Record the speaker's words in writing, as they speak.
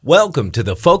Welcome to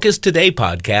the Focus Today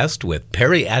podcast with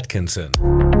Perry Atkinson.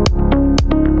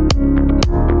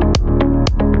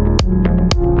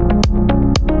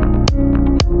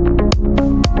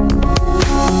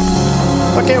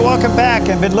 Okay, welcome back.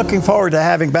 I've been looking forward to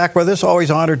having back with us. Always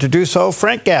honored to do so.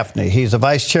 Frank Gaffney. He's the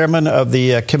vice chairman of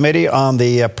the Committee on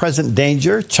the Present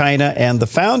Danger, China, and the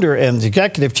founder and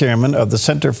executive chairman of the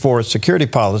Center for Security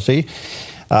Policy.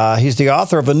 He's the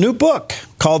author of a new book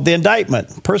called The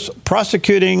Indictment,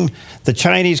 Prosecuting the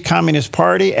Chinese Communist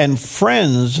Party and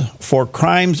Friends for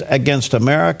Crimes Against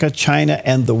America, China,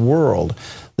 and the World.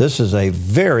 This is a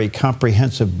very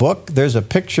comprehensive book. There's a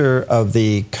picture of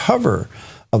the cover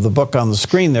of the book on the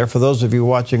screen there for those of you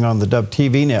watching on the Dub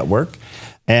TV network.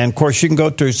 And, of course, you can go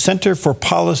to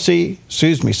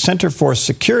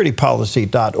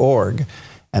centerforsecuritypolicy.org,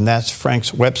 and that's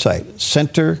Frank's website,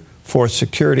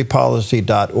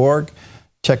 centerforsecuritypolicy.org.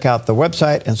 Check out the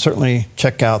website and certainly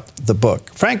check out the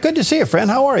book. Frank, good to see you,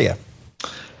 friend. How are you?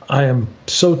 I am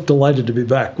so delighted to be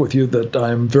back with you that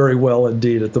I am very well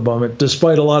indeed at the moment,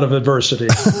 despite a lot of adversity,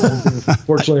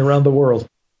 unfortunately, around the world.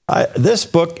 This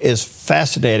book is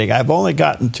fascinating. I've only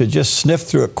gotten to just sniff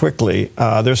through it quickly.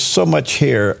 There's so much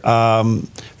here.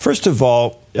 First of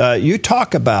all, you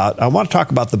talk about, I want to talk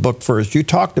about the book first. You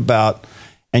talked about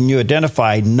and you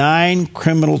identified 9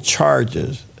 criminal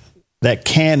charges that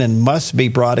can and must be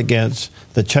brought against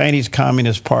the Chinese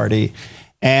Communist Party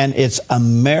and its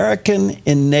American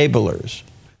enablers.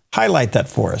 Highlight that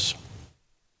for us.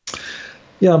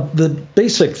 Yeah, the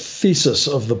basic thesis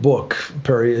of the book,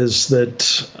 Perry, is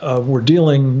that we're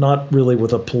dealing not really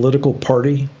with a political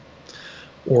party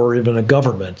or even a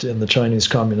government in the Chinese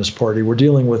Communist Party. We're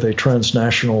dealing with a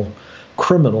transnational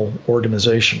criminal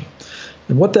organization.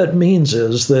 And what that means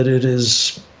is that it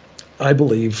is, I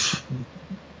believe,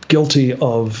 guilty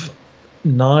of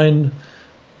 9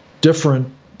 different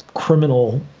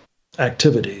criminal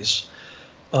activities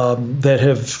that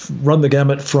have run the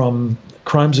gamut from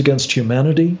crimes against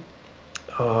humanity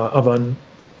of an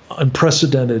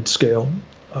unprecedented scale,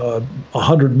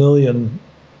 100 million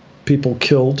people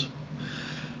killed,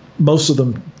 most of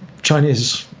them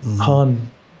Chinese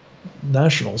Han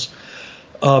nationals,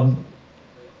 and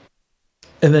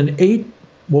then 8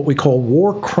 what we call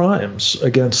war crimes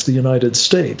against the United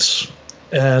States.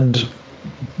 And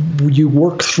you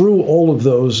work through all of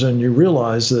those and you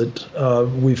realize that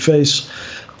we face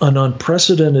an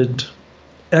unprecedented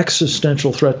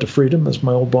existential threat to freedom, as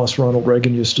my old boss Ronald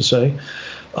Reagan used to say,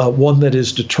 one that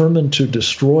is determined to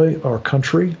destroy our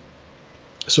country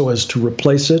so as to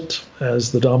replace it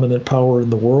as the dominant power in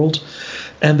the world,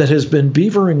 and that has been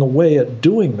beavering away at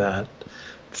doing that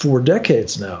for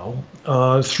decades now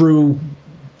through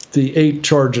the 8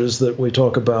 charges that we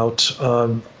talk about,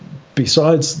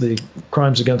 besides the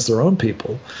crimes against their own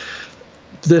people,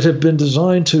 that have been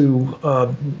designed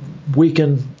to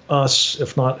weaken us,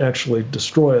 if not actually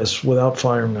destroy us, without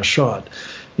firing a shot,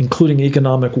 including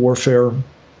economic warfare,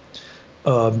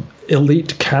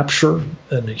 elite capture,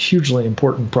 and a hugely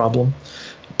important problem,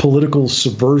 political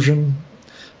subversion,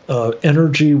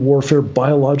 energy warfare,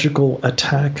 biological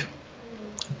attack,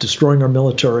 destroying our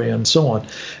military, and so on.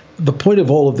 The point of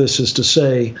all of this is to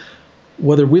say,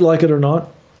 whether we like it or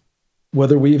not,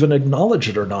 whether we even acknowledge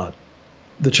it or not,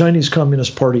 the Chinese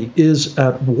Communist Party is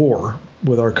at war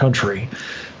with our country,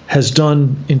 has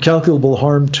done incalculable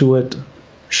harm to it,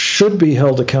 should be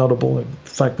held accountable. In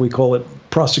fact, we call it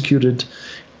prosecuted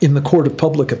in the court of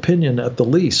public opinion at the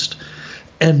least.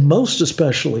 And most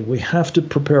especially, we have to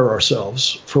prepare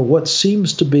ourselves for what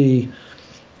seems to be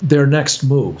their next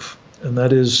move. And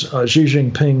that is Xi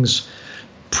Jinping's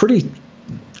pretty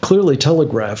clearly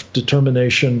telegraphed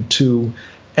determination to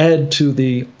add to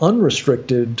the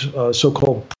unrestricted,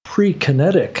 so-called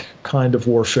pre-kinetic kind of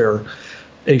warfare,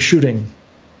 a shooting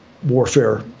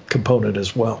warfare component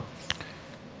as well.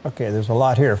 Okay, there's a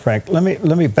lot here, Frank. Let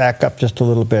me back up just a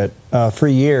little bit. For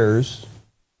years,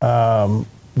 one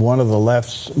of the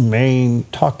left's main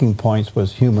talking points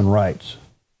was human rights.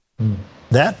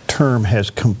 That term has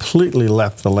completely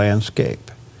left the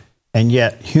landscape. And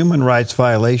yet, human rights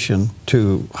violation,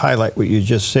 to highlight what you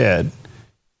just said,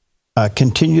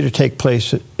 continue to take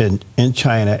place in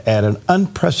China at an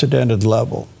unprecedented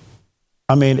level.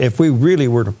 I mean, if we really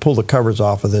were to pull the covers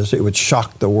off of this, it would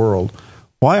shock the world.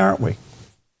 Why aren't we?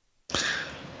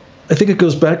 I think it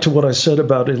goes back to what I said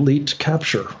about elite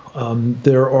capture.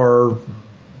 There are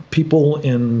people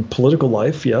in political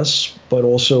life, yes, but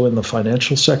also in the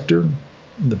financial sector,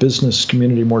 in the business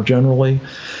community more generally,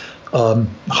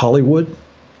 Hollywood,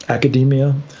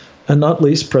 academia, and not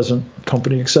least, present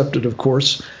company accepted, of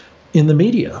course, in the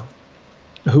media,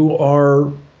 who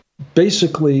are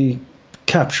basically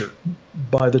captured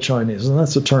by the Chinese, and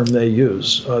that's the term they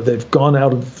use. They've gone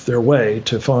out of their way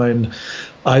to find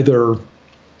either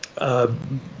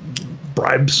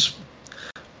bribes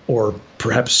or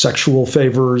perhaps sexual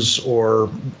favors or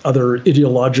other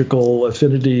ideological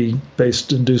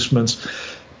affinity-based inducements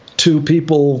to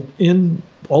people in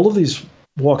all of these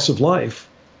walks of life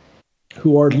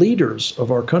who are leaders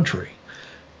of our country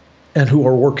and who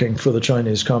are working for the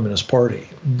Chinese Communist Party.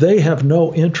 They have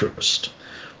no interest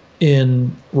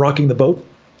in rocking the boat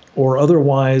or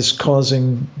otherwise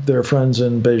causing their friends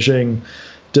in Beijing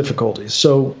difficulties.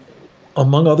 So,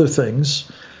 among other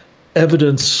things,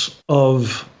 evidence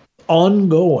of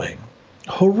ongoing,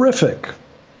 horrific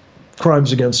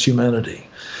crimes against humanity.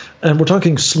 And we're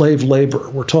talking slave labor.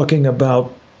 We're talking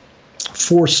about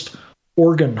forced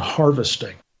organ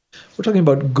harvesting. We're talking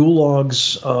about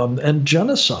gulags and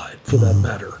genocide, for that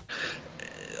matter.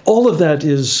 All of that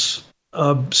is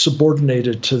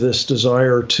subordinated to this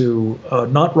desire to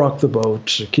not rock the boat,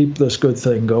 to keep this good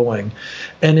thing going.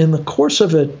 And in the course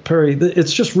of it, Perry,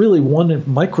 it's just really one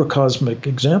microcosmic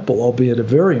example, albeit a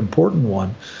very important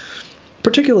one,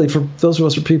 particularly for those of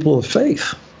us who are people of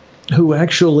faith, who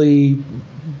actually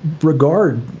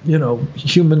regard,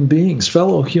 human beings,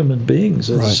 fellow human beings,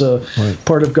 as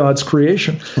part of God's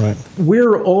creation. Right.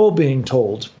 We're all being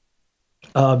told,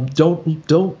 don't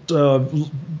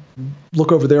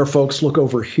look over there, folks, look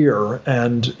over here.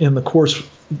 And in the course,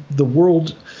 the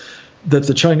world that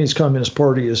the Chinese Communist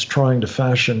Party is trying to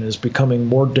fashion is becoming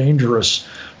more dangerous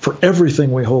for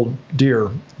everything we hold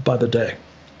dear by the day.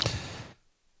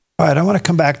 All right, I want to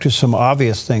come back to some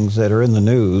obvious things that are in the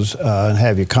news and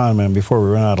have you comment before we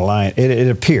run out of line. It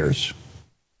appears,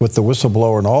 with the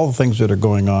whistleblower and all the things that are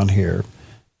going on here,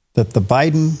 that the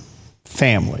Biden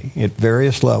family at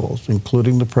various levels,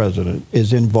 including the president,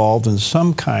 is involved in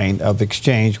some kind of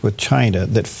exchange with China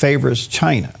that favors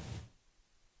China.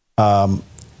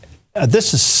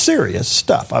 This is serious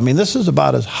stuff. I mean, this is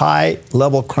about as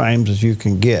high-level crimes as you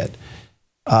can get.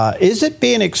 Is it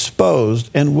being exposed,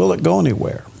 and will it go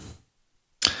anywhere?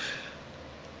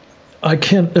 I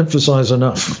can't emphasize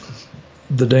enough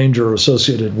the danger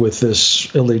associated with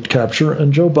this elite capture,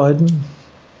 and Joe Biden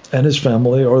and his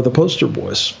family are the poster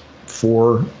boys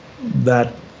for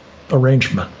that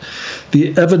arrangement.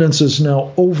 The evidence is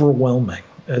now overwhelming,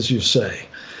 as you say.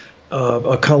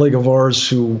 A colleague of ours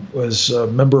who was a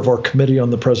member of our committee on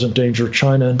the present danger of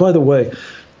China, and by the way,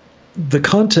 the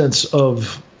contents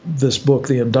of this book,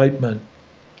 The Indictment,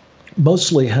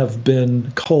 mostly have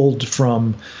been culled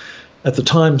from, at the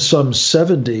time, some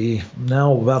 70,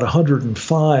 now about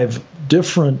 105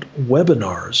 different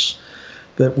webinars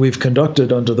that we've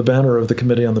conducted under the banner of the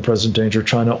Committee on the Present Danger of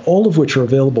China, all of which are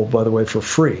available, by the way, for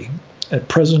free at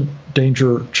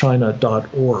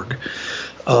presentdangerchina.org.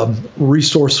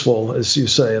 Resourceful, as you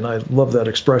say, and I love that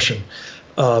expression,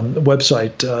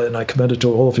 website, and I commend it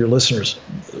to all of your listeners.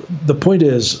 The point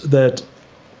is that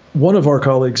one of our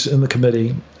colleagues in the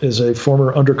committee is a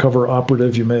former undercover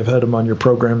operative. You may have had him on your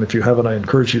program. If you haven't, I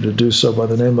encourage you to do so, by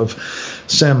the name of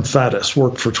Sam Faddis.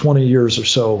 Worked for 20 years or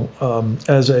so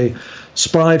as a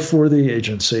spy for the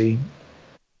agency,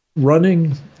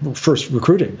 first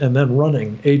recruiting and then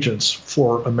running agents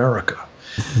for America.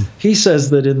 Mm-hmm. He says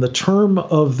that in the term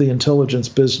of the intelligence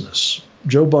business,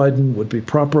 Joe Biden would be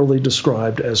properly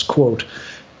described as, quote,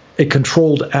 a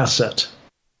controlled asset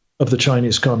of the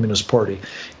Chinese Communist Party.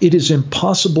 It is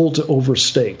impossible to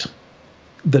overstate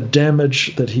the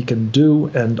damage that he can do,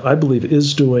 and I believe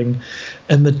is doing,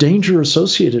 and the danger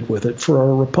associated with it for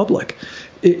our republic.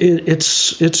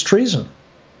 It's treason,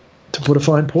 to put a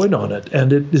fine point on it.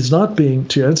 And it is not being,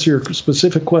 to answer your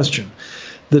specific question,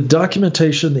 the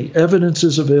documentation, the evidence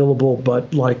is available,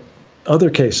 but like other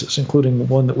cases, including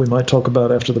one that we might talk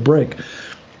about after the break,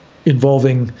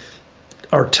 involving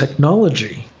our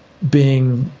technology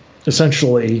being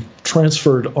essentially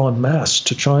transferred en masse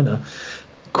to China,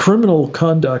 criminal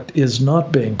conduct is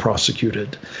not being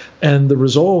prosecuted. And the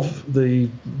resolve, the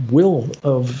will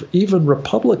of even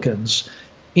Republicans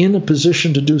in a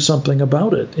position to do something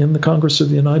about it in the Congress of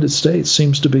the United States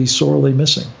seems to be sorely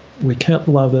missing. We can't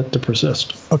allow that to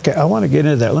persist. Okay, I want to get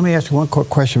into that. Let me ask you one quick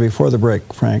question before the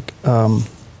break, Frank. A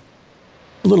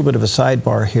little bit of a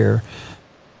sidebar here.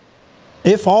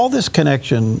 If all this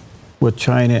connection with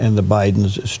China and the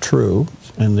Bidens is true,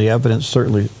 and the evidence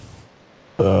certainly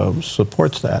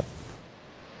supports that,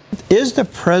 is the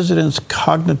president's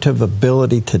cognitive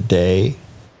ability today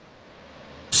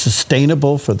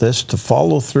sustainable for this to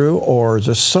follow through, or is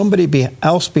there somebody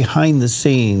else behind the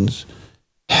scenes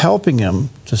helping him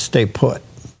to stay put?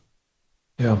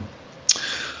 Yeah.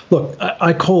 Look,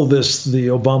 I call this the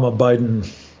Obama-Biden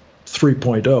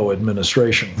 3.0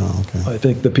 administration. Oh, okay. I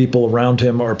think the people around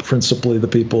him are principally the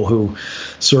people who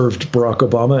served Barack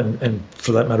Obama and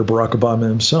for that matter, Barack Obama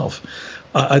himself.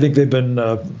 I think they've been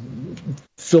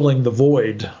filling the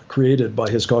void created by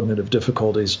his cognitive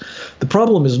difficulties. The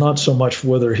problem is not so much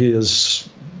whether he has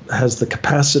the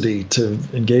capacity to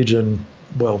engage in,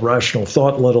 rational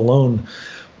thought, let alone,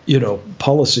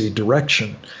 policy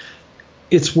direction.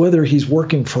 It's whether he's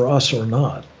working for us or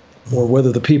not, or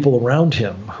whether the people around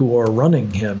him who are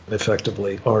running him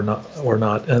effectively are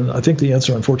not. And I think the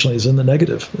answer, unfortunately, is in the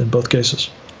negative in both cases.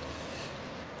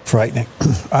 Frightening. All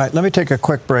right, let me take a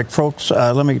quick break. Folks,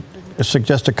 let me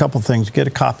suggest a couple things. Get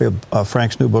a copy of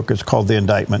Frank's new book. It's called The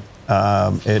Indictment.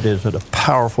 It is a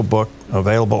powerful book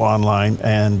available online.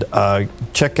 And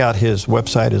check out his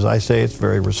website. As I say, it's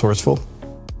very resourceful.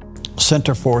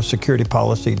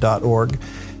 centerforsecuritypolicy.org.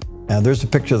 And there's a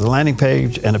picture of the landing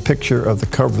page and a picture of the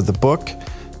cover of the book.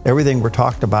 Everything we're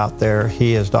talking about there,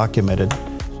 he has documented.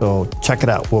 So check it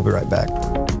out. We'll be right back.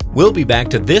 We'll be back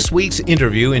to this week's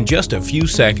interview in just a few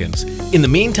seconds. In the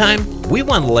meantime, we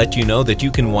want to let you know that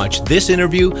you can watch this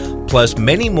interview, plus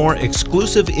many more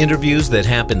exclusive interviews that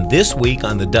happen this week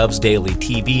on the Dove's Daily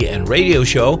TV and radio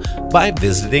show by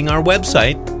visiting our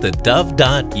website,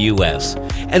 thedove.us.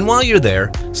 And while you're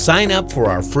there, sign up for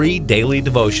our free daily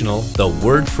devotional, The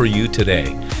Word for You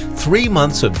Today. 3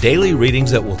 months of daily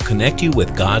readings that will connect you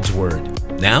with God's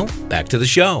Word. Now, back to the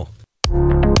show.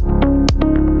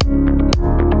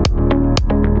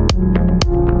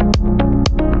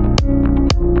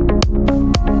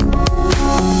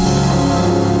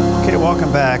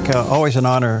 Welcome back. Always an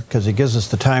honor because he gives us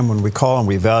the time when we call, and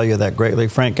we value that greatly.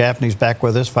 Frank Gaffney's back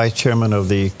with us, Vice Chairman of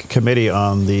the Committee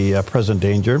on the Present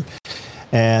Danger.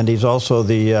 And he's also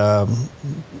the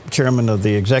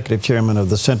Executive Chairman of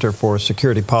the Center for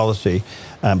Security Policy.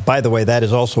 By the way, that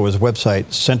is also his website,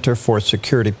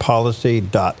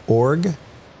 centerforsecuritypolicy.org.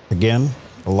 Again,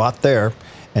 a lot there.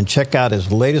 And check out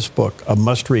his latest book, a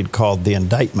must-read called The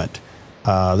Indictment.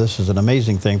 This is an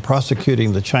amazing thing,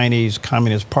 prosecuting the Chinese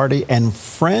Communist Party and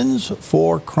Friends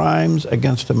for Crimes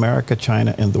Against America,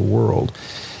 China, and the World.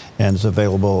 And it's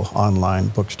available online,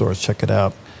 bookstores. Check it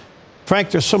out. Frank,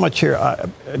 there's so much here.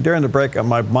 During the break,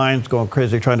 my mind's going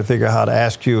crazy trying to figure out how to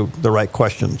ask you the right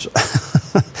questions.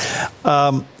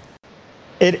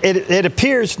 It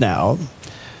appears now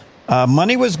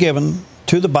money was given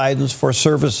to the Bidens for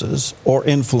services or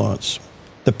influence.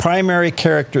 The primary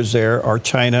characters there are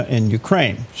China and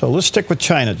Ukraine. So let's stick with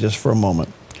China just for a moment.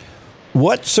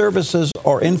 What services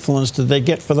or influence did they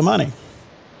get for the money?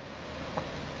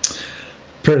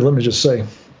 Perry, let me just say,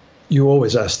 you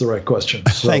always ask the right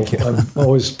questions. So Thank you. I'm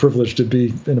always privileged to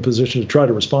be in a position to try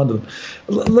to respond to them.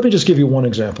 Let me just give you one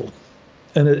example.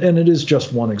 And it is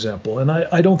just one example. And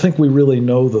I don't think we really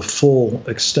know the full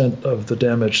extent of the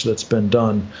damage that's been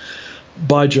done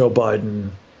by Joe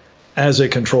Biden as a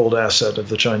controlled asset of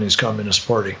the Chinese Communist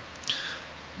Party.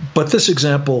 But this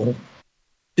example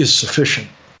is sufficient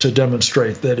to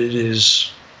demonstrate that it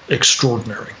is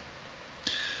extraordinary.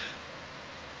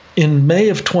 In May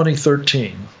of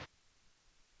 2013,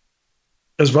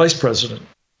 as Vice President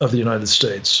of the United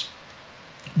States,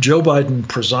 Joe Biden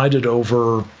presided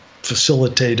over,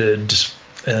 facilitated,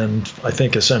 and I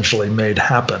think essentially made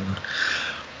happen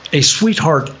a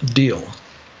sweetheart deal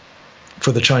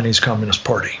for the Chinese Communist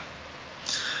Party.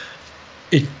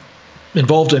 It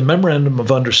involved a memorandum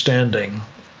of understanding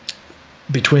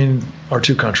between our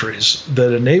two countries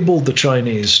that enabled the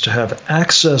Chinese to have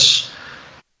access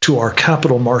to our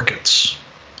capital markets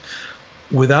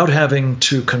without having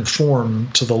to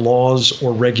conform to the laws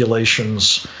or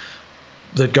regulations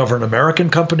that govern American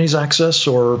companies' access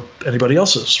or anybody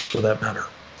else's, for that matter.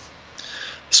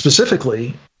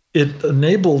 Specifically, it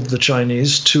enabled the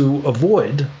Chinese to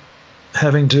avoid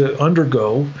having to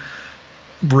undergo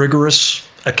rigorous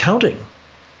accounting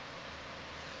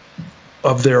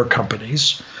of their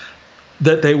companies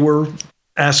that they were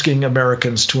asking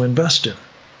Americans to invest in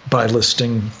by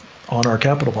listing on our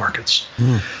capital markets.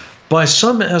 By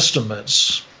some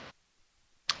estimates,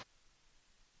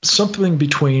 something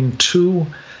between $3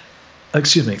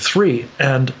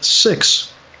 and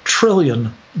 $6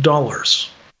 trillion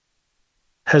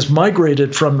has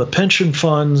migrated from the pension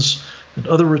funds and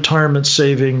other retirement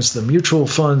savings, the mutual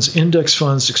funds, index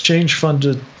funds,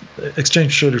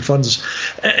 exchange-traded funds,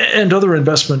 and other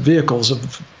investment vehicles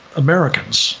of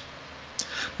Americans,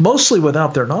 mostly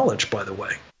without their knowledge, by the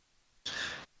way,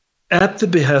 at the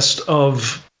behest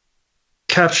of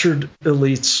captured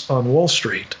elites on Wall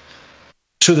Street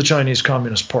to the Chinese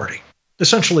Communist Party,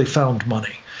 essentially found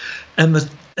money. And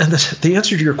And the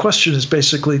answer to your question is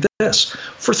basically this.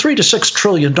 For $3 to $6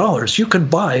 trillion, you can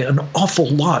buy an awful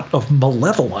lot of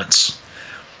malevolence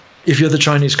if you're the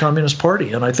Chinese Communist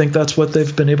Party. And I think that's what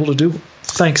they've been able to do,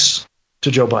 thanks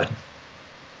to Joe Biden.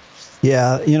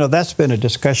 Yeah, that's been a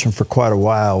discussion for quite a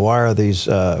while. Why are these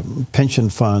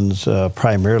pension funds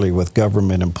primarily with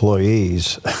government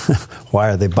employees? Why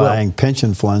are they buying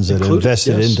pension funds that are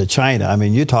invested into China? I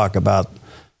mean, you talk about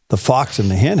the fox in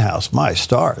the hen house. My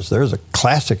stars, there's a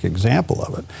classic example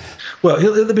of it. Well,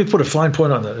 let me put a fine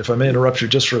point on that, if I may interrupt you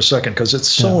just for a second, because it's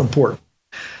so important.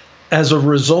 As a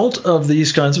result of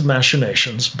these kinds of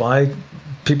machinations by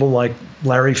people like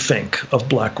Larry Fink of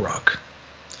BlackRock,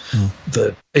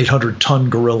 the 800-ton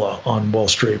gorilla on Wall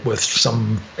Street with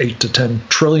some $8 to $10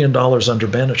 trillion under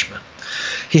management.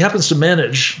 He happens to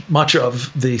manage much of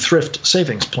the thrift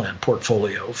savings plan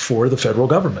portfolio for the federal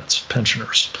government's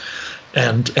pensioners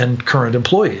and current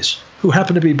employees, who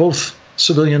happen to be both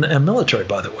civilian and military,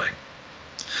 by the way.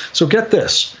 So get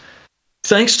this.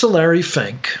 Thanks to Larry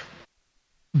Fink,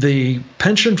 the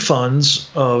pension funds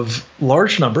of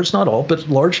large numbers, not all, but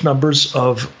large numbers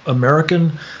of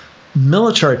American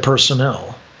military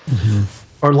personnel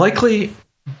are likely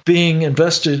being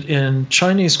invested in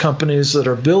Chinese companies that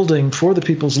are building for the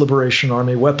People's Liberation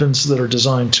Army weapons that are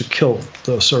designed to kill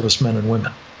those servicemen and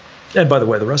women. And by the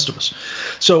way, the rest of us.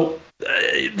 So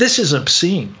this is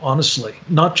obscene, honestly,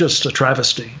 not just a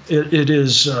travesty. It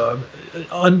is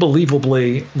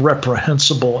unbelievably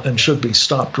reprehensible and should be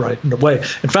stopped right away.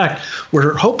 In fact,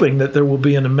 we're hoping that there will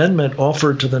be an amendment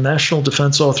offered to the National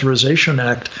Defense Authorization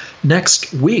Act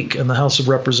next week in the House of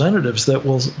Representatives that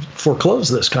will foreclose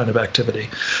this kind of activity.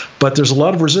 But there's a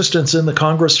lot of resistance in the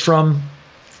Congress from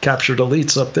captured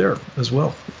elites up there as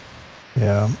well.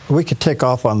 Yeah, we could take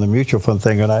off on the mutual fund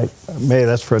thing, and maybe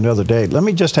that's for another day. Let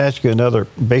me just ask you another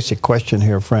basic question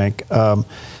here, Frank.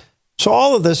 So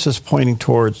all of this is pointing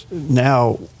towards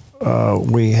now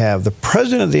we have the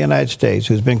President of the United States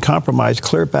who's been compromised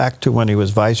clear back to when he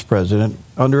was vice president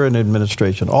under an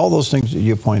administration, all those things that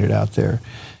you pointed out there.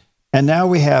 And now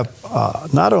we have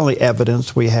not only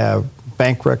evidence, we have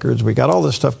bank records, we got all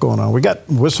this stuff going on. We got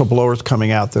whistleblowers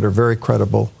coming out that are very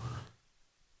credible.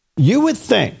 You would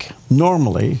think,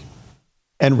 normally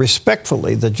and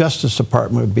respectfully, the Justice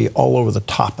Department would be all over the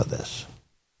top of this.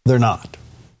 They're not.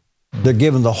 They're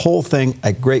giving the whole thing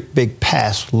a great big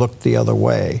pass, look the other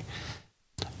way.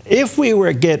 If we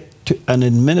were to get to an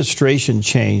administration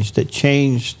change that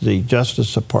changed the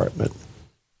Justice Department,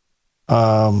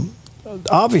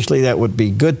 obviously that would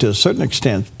be good to a certain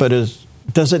extent, but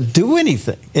does it do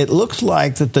anything? It looks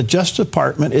like that the Justice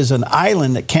Department is an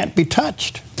island that can't be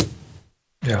touched.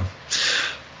 Yeah.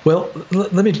 Well,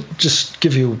 let me just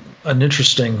give you an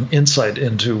interesting insight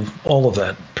into all of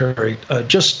that, Perry.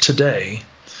 Just today,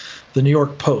 the New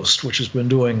York Post, which has been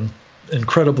doing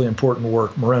incredibly important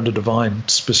work, Miranda Devine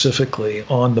specifically,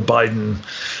 on the Biden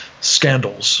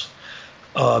scandals,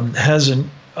 has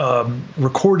a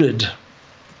recorded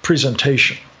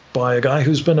presentation by a guy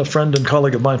who's been a friend and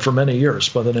colleague of mine for many years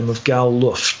by the name of Gal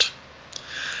Luft.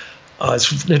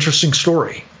 It's an interesting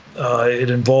story. It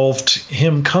involved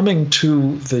him coming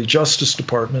to the Justice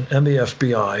Department and the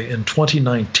FBI in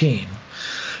 2019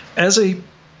 as a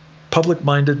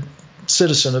public-minded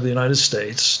citizen of the United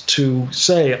States to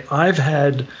say, I've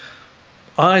had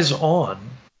eyes on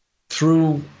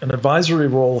through an advisory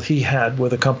role he had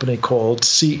with a company called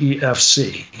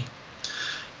CEFC,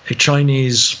 a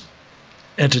Chinese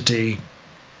entity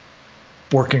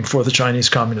working for the Chinese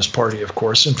Communist Party, of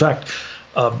course. In fact,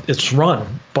 it's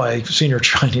run by senior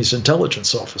Chinese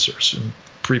intelligence officers in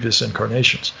previous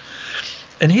incarnations.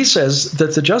 And he says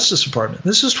that the Justice Department,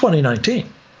 this is 2019,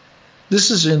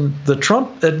 this is in the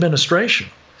Trump administration,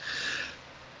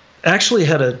 actually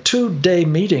had a 2-day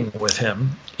meeting with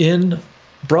him in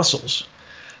Brussels,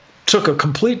 took a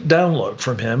complete download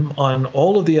from him on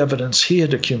all of the evidence he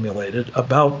had accumulated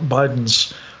about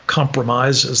Biden's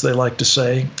compromise, as they like to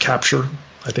say, capture,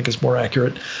 I think is more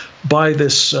accurate, by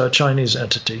this Chinese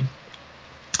entity.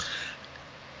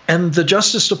 And the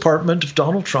Justice Department of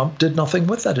Donald Trump did nothing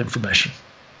with that information.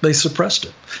 They suppressed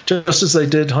it, just as they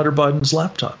did Hunter Biden's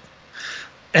laptop.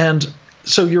 And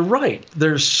so you're right.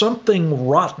 There's something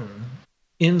rotten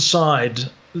inside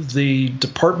the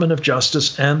Department of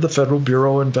Justice and the Federal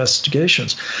Bureau of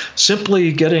Investigations.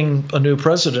 Simply getting a new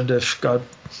president, if God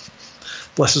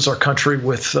blesses our country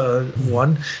with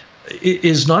one,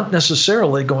 is not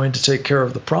necessarily going to take care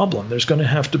of the problem. There's going to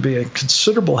have to be a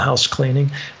considerable house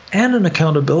cleaning and an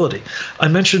accountability. I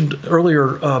mentioned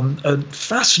earlier a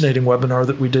fascinating webinar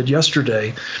that we did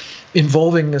yesterday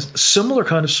involving a similar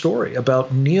kind of story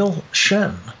about Neil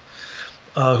Shen,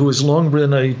 who has long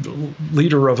been a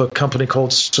leader of a company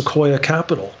called Sequoia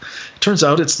Capital. It turns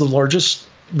out it's the largest,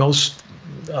 most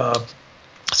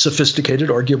sophisticated,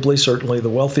 arguably certainly the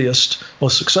wealthiest,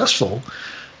 most successful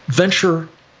venture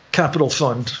capital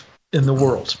fund in the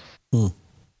world.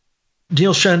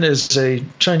 Neil Shen is a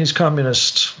Chinese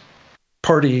Communist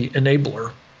Party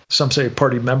enabler. Some say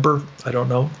party member. I don't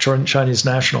know. Chinese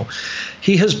national.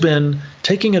 He has been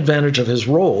taking advantage of his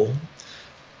role,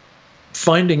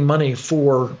 finding money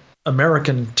for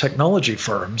American technology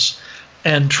firms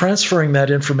and transferring that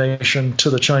information to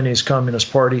the Chinese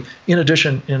Communist Party, in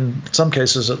addition, in some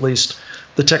cases at least,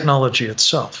 the technology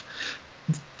itself.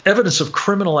 Evidence of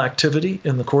criminal activity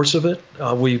in the course of it.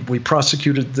 We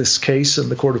prosecuted this case in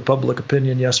the Court of Public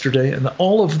Opinion yesterday, and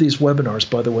all of these webinars,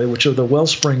 by the way, which are the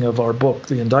wellspring of our book,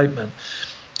 The Indictment,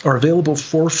 are available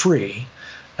for free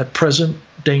at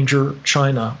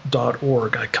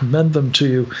presentdangerchina.org. I commend them to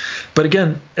you. But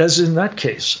again, as in that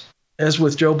case, as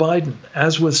with Joe Biden,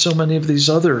 as with so many of these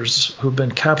others who've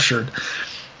been captured,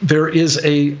 there is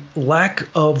a lack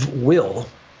of will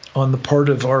on the part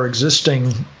of our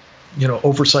existing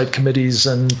oversight committees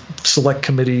and select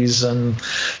committees and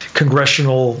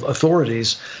congressional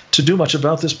authorities to do much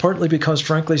about this, partly because,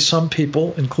 frankly, some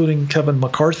people, including Kevin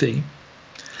McCarthy,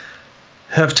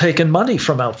 have taken money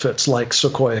from outfits like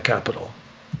Sequoia Capital.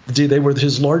 Indeed, they were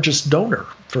his largest donor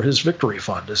for his victory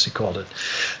fund, as he called it.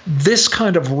 This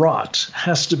kind of rot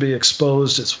has to be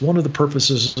exposed. It's one of the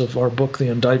purposes of our book, The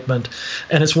Indictment,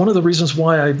 and it's one of the reasons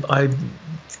why I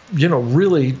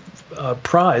really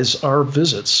prize our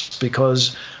visits,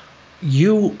 because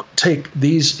you take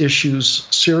these issues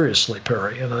seriously,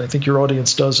 Perry, and I think your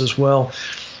audience does as well.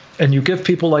 And you give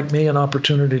people like me an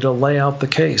opportunity to lay out the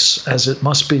case as it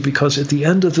must be, because at the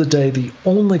end of the day, the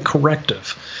only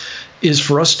corrective is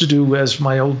for us to do, as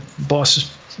my old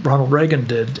boss Ronald Reagan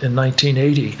did in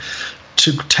 1980,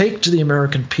 to take to the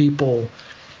American people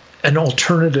an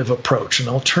alternative approach, an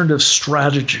alternative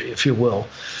strategy, if you will,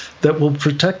 that will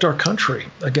protect our country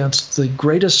against the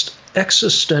greatest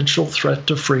existential threat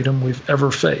to freedom we've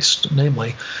ever faced,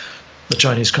 namely the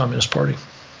Chinese Communist Party.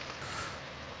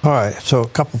 All right, so a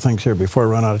couple things here before I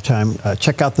run out of time.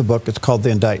 Check out the book. It's called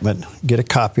The Indictment. Get a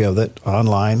copy of it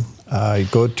online.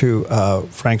 Go to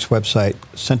Frank's website,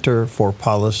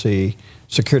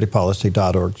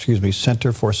 centerforsecuritypolicy.org.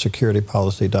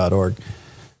 Centerforsecuritypolicy.org.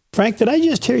 Frank, did I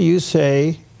just hear you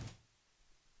say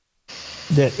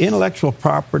that intellectual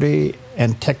property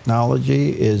and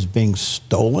technology is being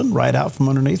stolen right out from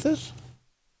underneath us?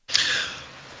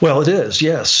 Well, it is,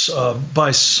 yes.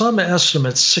 By some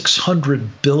estimates, $600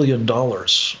 billion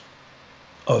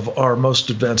of our most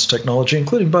advanced technology,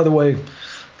 including, by the way,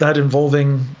 that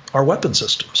involving our weapon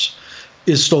systems,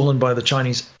 is stolen by the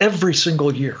Chinese every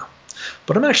single year.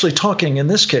 But I'm actually talking, in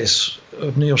this case,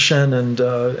 of Neil Shen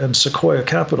and Sequoia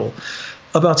Capital,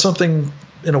 about something,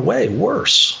 in a way,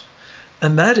 worse.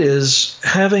 And that is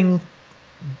having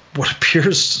what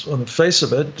appears on the face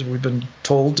of it, we've been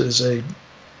told, is a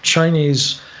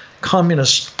Chinese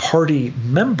Communist Party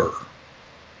member,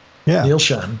 Neil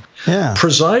Shen,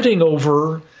 presiding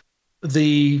over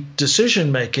the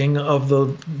decision-making of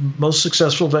the most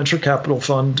successful venture capital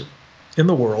fund in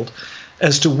the world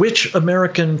as to which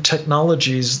American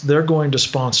technologies they're going to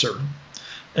sponsor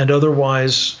and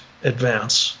otherwise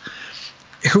advance,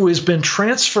 who has been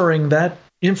transferring that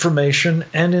information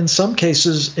and in some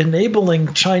cases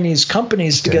enabling Chinese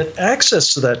companies to get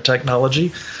access to that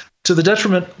technology to the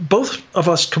detriment both of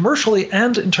us commercially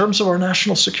and in terms of our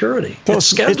national security. So it's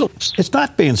scandalous. It's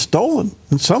not being stolen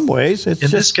in some ways. It's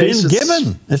just being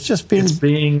given. It's just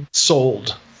being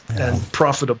sold, and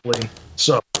profitably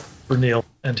so, for Neil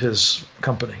and his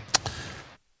company.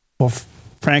 Well,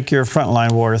 Frank, you're a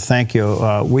frontline warrior. Thank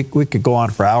you. We could go on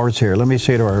for hours here. Let me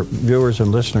say to our viewers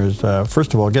and listeners,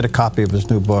 first of all, get a copy of his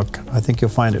new book. I think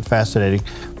you'll find it fascinating.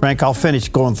 Frank, I'll finish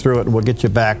going through it and we'll get you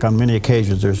back on many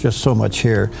occasions. There's just so much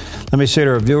here. Let me say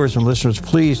to our viewers and listeners,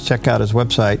 please check out his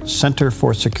website,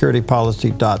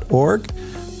 centerforsecuritypolicy.org.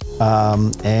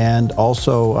 And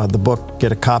also the book,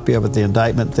 get a copy of it, The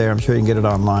Indictment there. I'm sure you can get it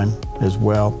online as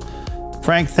well.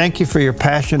 Frank, thank you for your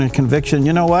passion and conviction.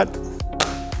 You know what?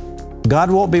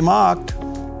 God won't be mocked.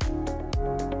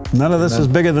 None of this is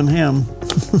bigger than him.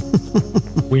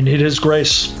 We need his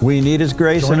grace. We need his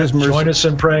grace and his mercy. Join us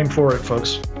in praying for it,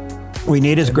 folks. We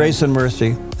need his grace and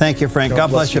mercy. Thank you, Frank.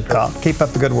 God bless you, pal. Keep up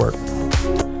the good work.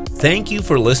 Thank you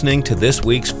for listening to this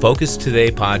week's Focus Today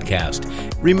podcast.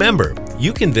 Remember,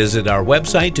 you can visit our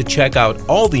website to check out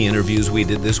all the interviews we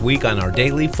did this week on our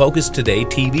daily Focus Today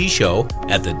TV show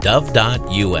at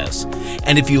thedove.us.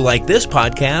 And if you like this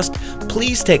podcast,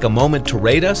 please take a moment to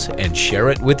rate us and share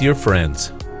it with your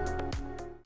friends.